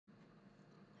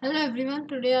Hello everyone,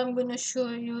 today I'm going to show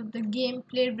you the game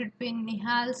played between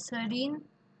Nihal Sarin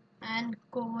and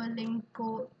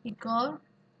Kovalenko Igor.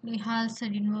 Nihal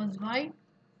Sarin was white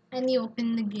and he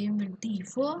opened the game with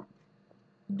d4.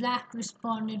 Black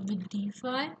responded with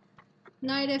d5,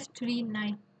 knight f3,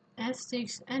 knight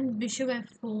f6 and bishop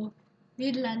f4,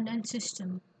 the London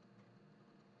system.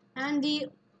 And the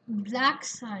black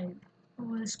side,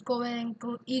 who is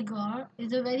Kovalenko Igor,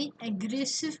 is a very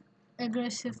aggressive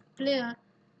player.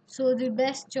 So the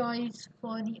best choice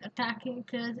for the attacking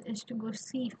players is to go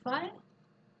c5,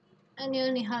 and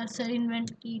here Nihal Sarin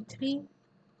went e3.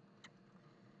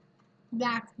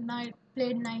 Black knight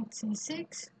played knight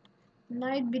c6,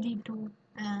 knight bd2,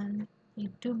 and he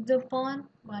took the pawn.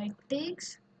 White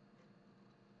takes,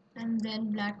 and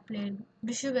then black played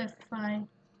bishop f5.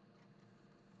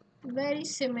 Very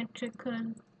symmetrical.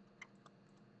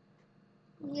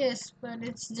 Yes, but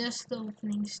it's just the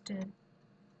opening step.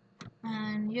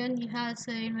 And here Nihal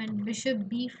Sarin went bishop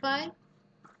b5,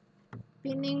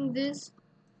 pinning this.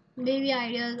 Maybe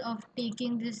ideas of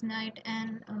taking this knight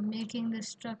and making the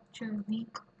structure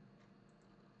weak.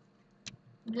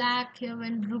 Black here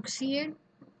went rook c8,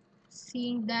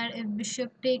 seeing that if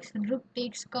bishop takes, rook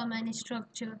takes, come any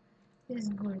structure is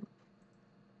good.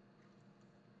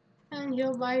 And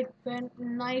here white went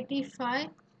knight e5,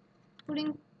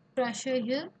 putting pressure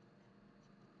here.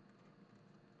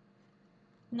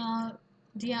 Now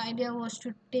the idea was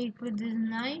to take with this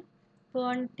knight,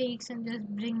 pawn takes and just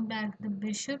bring back the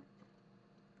bishop,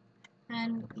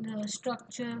 and the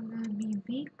structure will be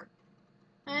weak.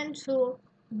 And so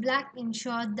black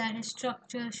ensured that his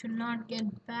structure should not get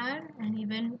bad, and he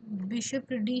went bishop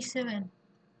to d7.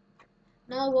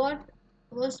 Now what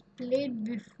was played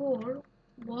before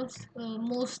was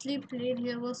mostly played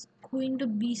here was queen to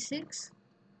b6,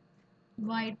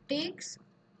 white takes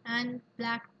and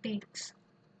black takes.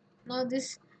 Now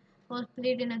this was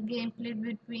played in a game played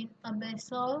between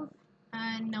Abasov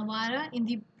and Navara in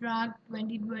the Prague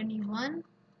 2021,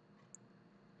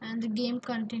 and the game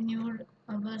continued.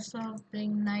 Abasov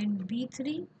playing knight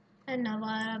b3 and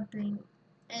Navara playing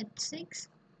h6.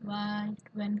 White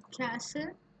went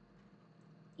castle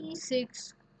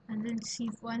e6 and then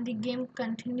c4, and the game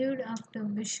continued after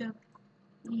bishop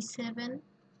e7,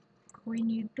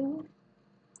 queen e2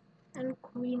 and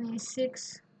queen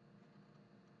a6,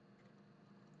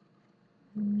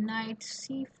 knight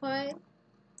c5.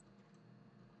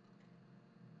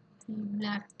 The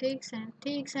black takes, and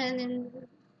then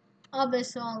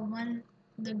Abasov won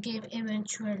the game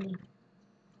eventually.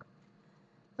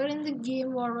 But in the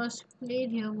game what was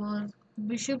played here was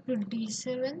bishop to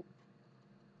d7,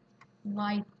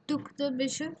 white took the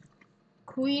bishop,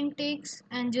 queen takes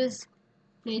and just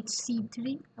played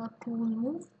c3, a cool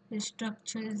move. His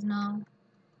structure is now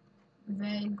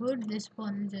very good. This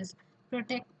pawn is just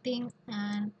protecting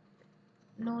and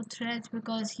no threats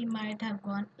because he might have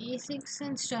gone a6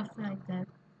 and stuff like that.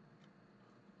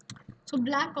 So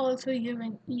black also here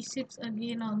went e6,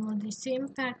 again almost the same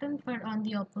pattern but on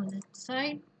the opposite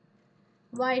side.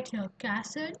 White here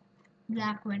castled,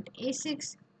 black went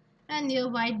a6, and here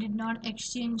white did not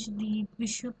exchange the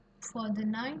bishop for the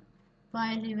knight,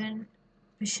 while he went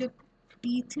bishop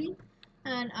d3,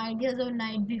 and ideas of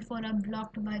knight b4 are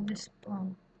blocked by this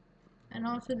pawn, and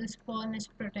also this pawn is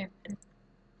protected.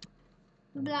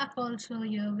 Black also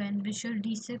here went bishop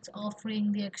d6,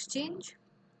 offering the exchange.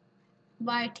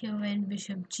 White here went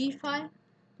bishop g5,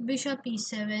 bishop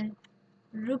e7,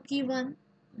 rook e1.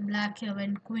 Black here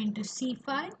went queen to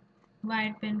c5,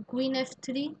 white went queen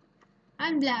f3,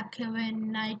 and black here went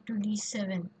knight to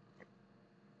d7.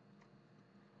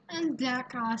 And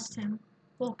black asked him,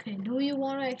 okay, do you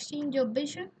want to exchange your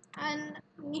bishop? And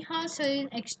Nihal Sarin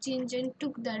exchanged and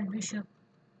took that bishop.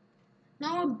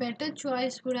 Now a better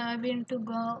choice would have been to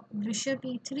go bishop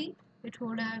e3. It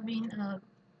would have been a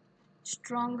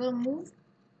stronger move.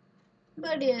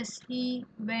 But yes, he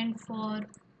went for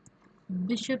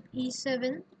bishop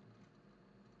e7.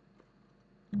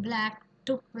 Black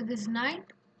took with his knight,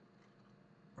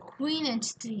 queen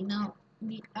h3. Now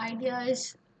the idea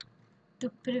is to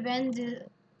prevent the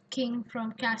king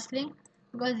from castling,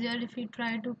 because here if he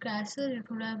tried to castle it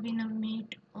would have been a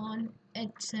mate on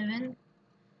h7,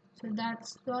 so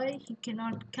that's why he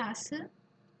cannot castle.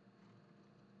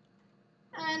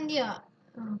 And yeah,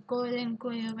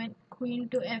 Kovalenko here went queen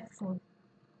to f4.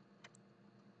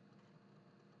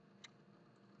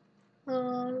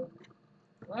 uh,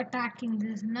 Attacking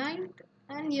this knight,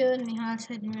 and here Nihal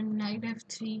Sarin went knight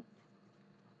f3.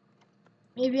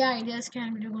 Maybe ideas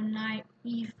can be to go knight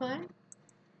e5,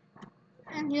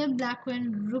 and here black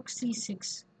went rook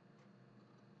c6.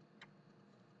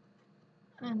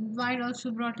 And white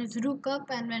also brought his rook up,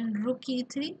 and when rook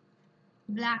e3,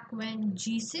 black went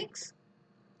g6,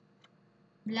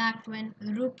 black went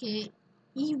rook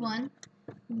e1,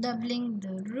 doubling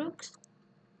the rooks,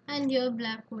 and here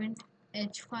black went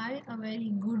h5, a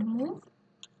very good move.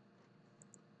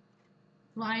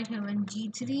 White here went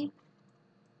g3,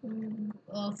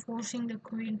 forcing the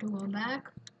queen to go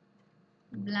back.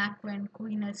 Black went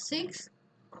queen f6,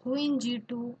 queen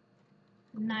g2,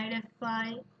 knight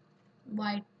f5,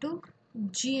 white took,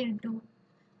 g into,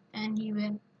 and he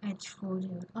went h4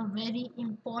 here. A very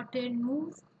important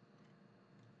move.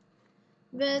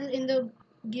 Well, in the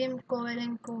game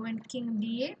Kovalenko went king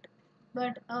d8,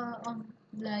 but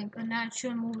like a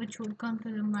natural move which would come to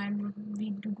the mind would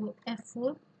be to go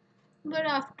f4. But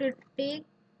after take,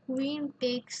 queen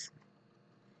takes,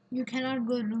 you cannot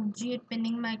go rook g8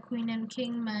 pinning my queen and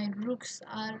king. My rooks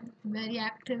are very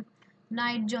active.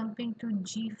 Knight jumping to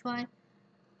g5,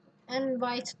 and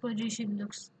white's position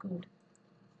looks good.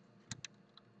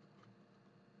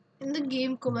 In the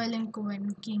game Kovalenko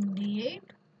went king d8.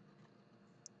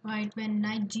 White went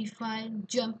knight g5,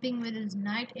 jumping with his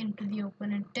knight into the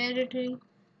opponent territory.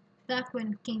 Black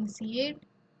went king c8,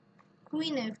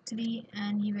 queen f3,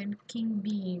 and he went king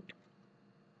b8.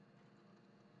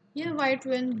 Here white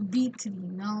went b3.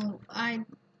 Now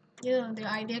the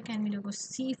idea can be to go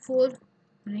c4,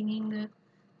 bringing the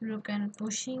rook and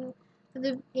pushing.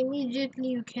 Immediately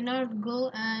you cannot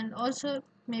go, and also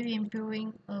maybe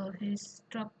improving his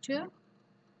structure.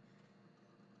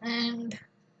 And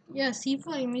yeah,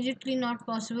 c4 immediately not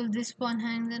possible. This pawn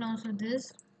hangs and also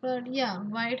this. But yeah,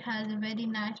 white has a very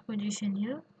nice position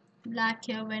here. Black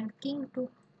here went king to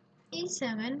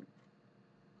e7.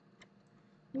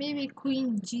 Maybe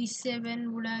queen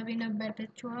g7 would have been a better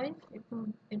choice.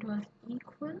 It was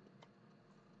equal.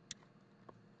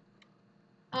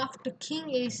 After king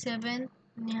a7,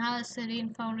 Nihal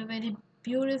Sarin found a very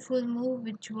beautiful move,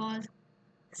 which was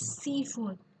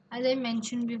c4. As I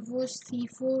mentioned before,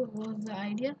 c4 was the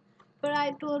idea, but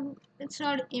I told it's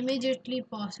not immediately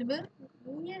possible.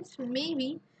 Yes,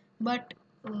 maybe, but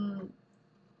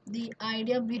the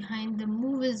idea behind the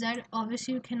move is that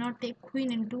obviously you cannot take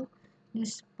queen into,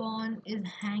 this pawn is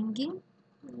hanging,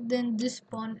 then this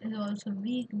pawn is also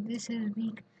weak, this is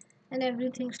weak, and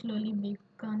everything slowly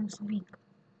becomes weak.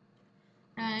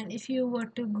 And if you were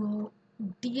to go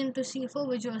d into c4,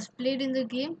 which was played in the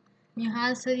game,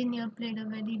 Nihal Sarin here played a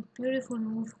very beautiful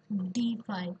move,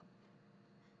 d5.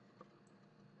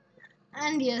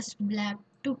 And yes, black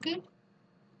took it.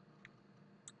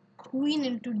 Queen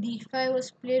into d5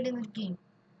 was played in the game.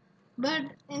 But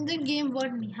in the game,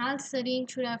 what Nihal Sarin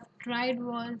should have tried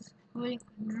was going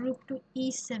rook to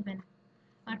e7,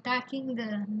 attacking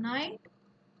the knight.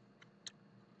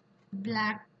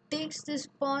 Black takes this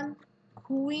pawn,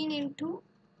 queen into,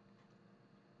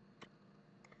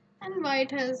 and white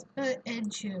has an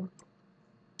edge here.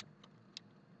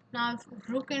 Now, if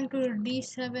rook into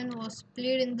d7 was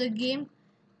played in the game,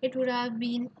 it would have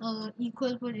been an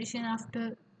equal position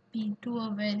after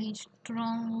b2, a very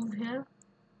strong move here.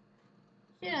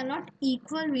 Yeah, not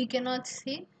equal, we cannot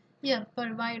say. Yeah,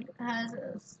 but white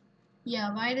has,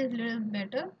 white is a little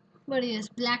better. But yes,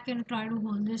 black can try to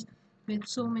hold this with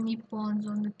so many pawns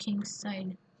on the king's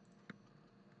side.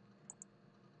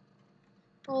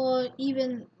 Or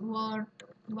even what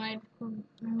white could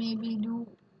maybe do,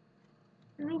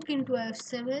 rook into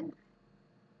f7,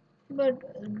 but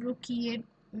rook e8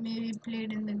 may be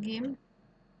played in the game,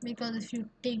 because if you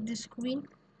take this queen,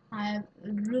 I have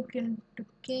rook into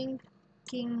king,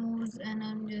 king moves, and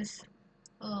I'm just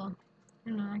I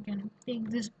can take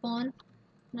this pawn,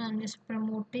 and I'm just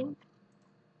promoting.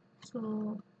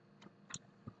 So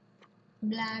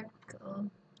black,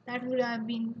 that would have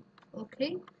been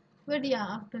okay, but yeah,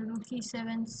 after rook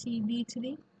e7, c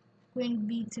d3, queen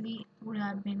b3 would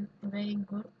have been very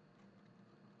good.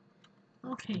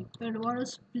 Okay, but what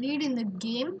was played in the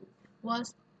game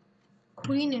was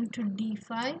queen into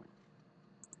d5,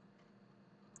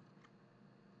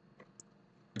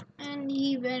 and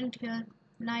he went here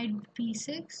knight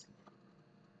b6,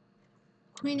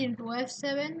 queen into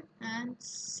f7, and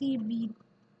cb3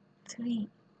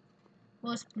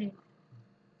 was played.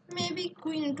 Maybe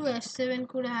queen into f7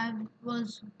 could have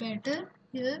was better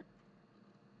here,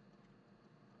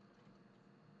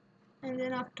 and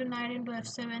then after knight into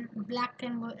f7, black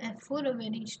can go f4, a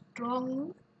very strong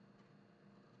move.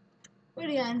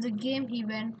 But yeah, in the game he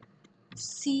went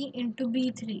c into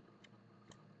b3,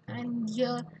 and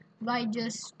here white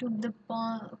just took the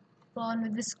pawn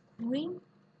with this queen.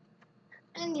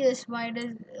 And yes, white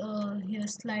is here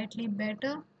slightly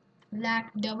better.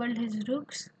 Black doubled his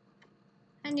rooks,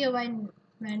 and here white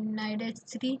went knight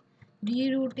h3,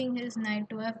 rerouting his knight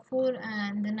to f4,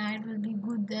 and the knight will be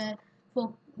good there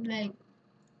for like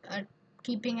uh,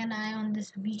 keeping an eye on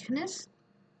this weakness.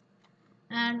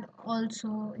 And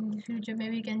also in the future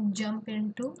maybe we can jump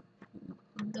into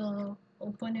the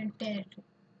opponent territory.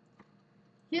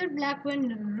 Here black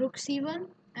went rook c1,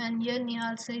 and here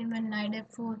Nihal Sarin went knight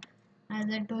f4, as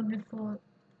I told before,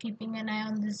 keeping an eye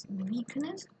on this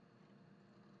weakness.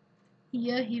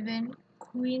 Here he went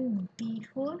queen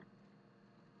d4,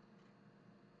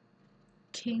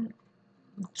 king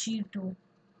g2.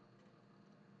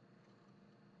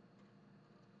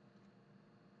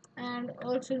 And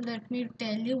also let me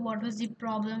tell you what was the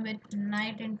problem with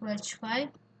knight into h5.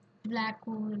 Black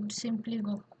would simply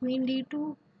go queen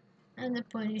d2, and the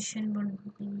position would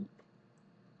be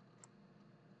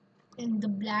in the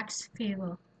black's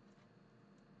favor.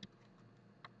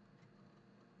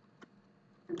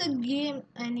 The game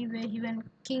anyway, he went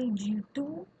king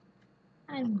g2,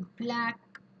 and black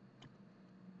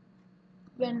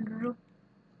went rook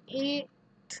a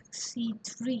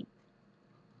c3.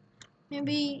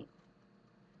 Maybe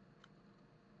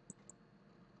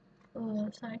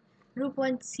sorry, rook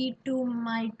 1 c2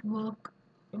 might work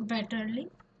betterly,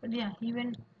 but yeah, he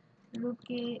went rook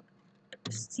a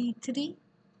c3,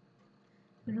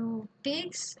 rook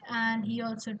takes, and he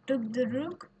also took the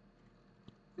rook.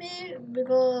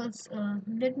 Because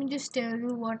let me just tell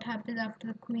you what happens after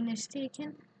the queen is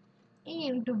taken. A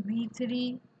into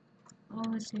b3.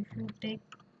 Obviously, if you take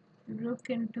rook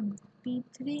into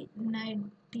b3, knight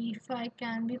d5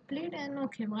 can be played, and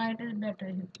okay, white is better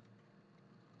here.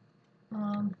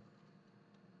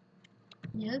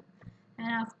 Yes, and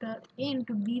after a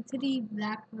into b3,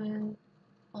 black will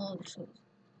also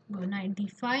go knight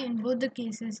d5. In both the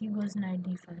cases, he goes knight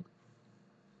d5.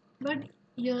 But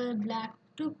here black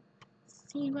took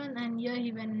c1, and here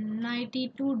he went knight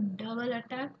e2 double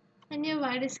attack, and here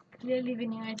white is clearly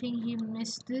winning. I think he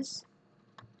missed this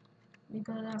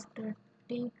because after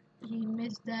take he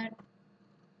missed that.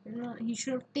 He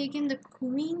should have taken the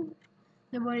queen,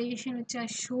 the variation which I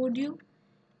showed you.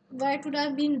 White would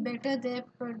have been better there,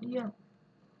 but yeah,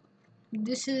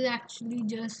 this is actually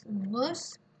just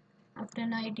worse. After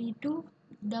knight e2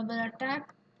 double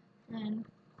attack, and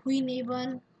queen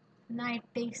a1, knight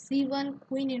takes c1,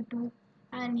 queen into,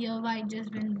 and here white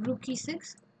just went rook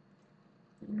e6.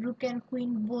 Rook and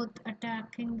queen both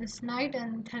attacking this knight,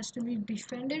 and it has to be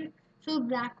defended. So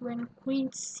black went queen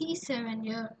c7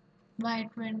 here,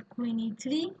 white went queen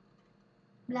e3,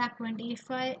 black went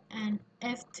a5 and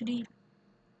f3,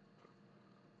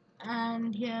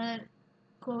 and here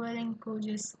Kovalenko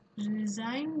just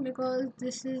resigned because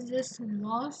this is just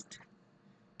lost.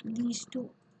 These two,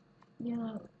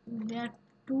 they are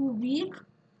too weak,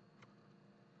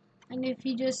 and if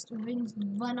he just wins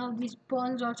one of these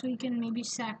pawns also, he can maybe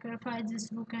sacrifice this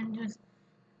rook and just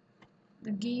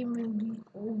the game will be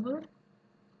over.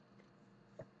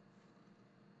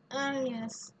 And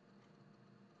yes,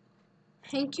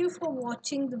 thank you for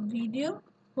watching the video.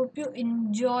 Hope you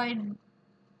enjoyed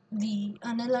the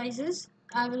analysis.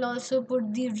 I will also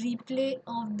put the replay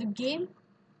of the game.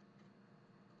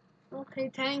 Okay,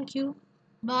 thank you.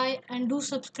 Bye, and do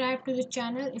subscribe to the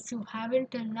channel if you haven't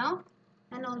till now,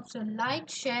 and also like,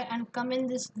 share and comment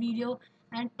this video,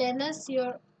 and tell us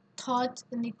your thoughts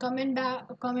in the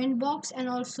comment box, and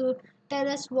also tell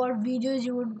us what videos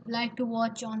you would like to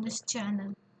watch on this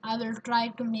channel. I will try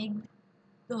to make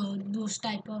those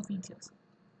type of videos.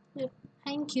 Yep.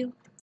 Thank you.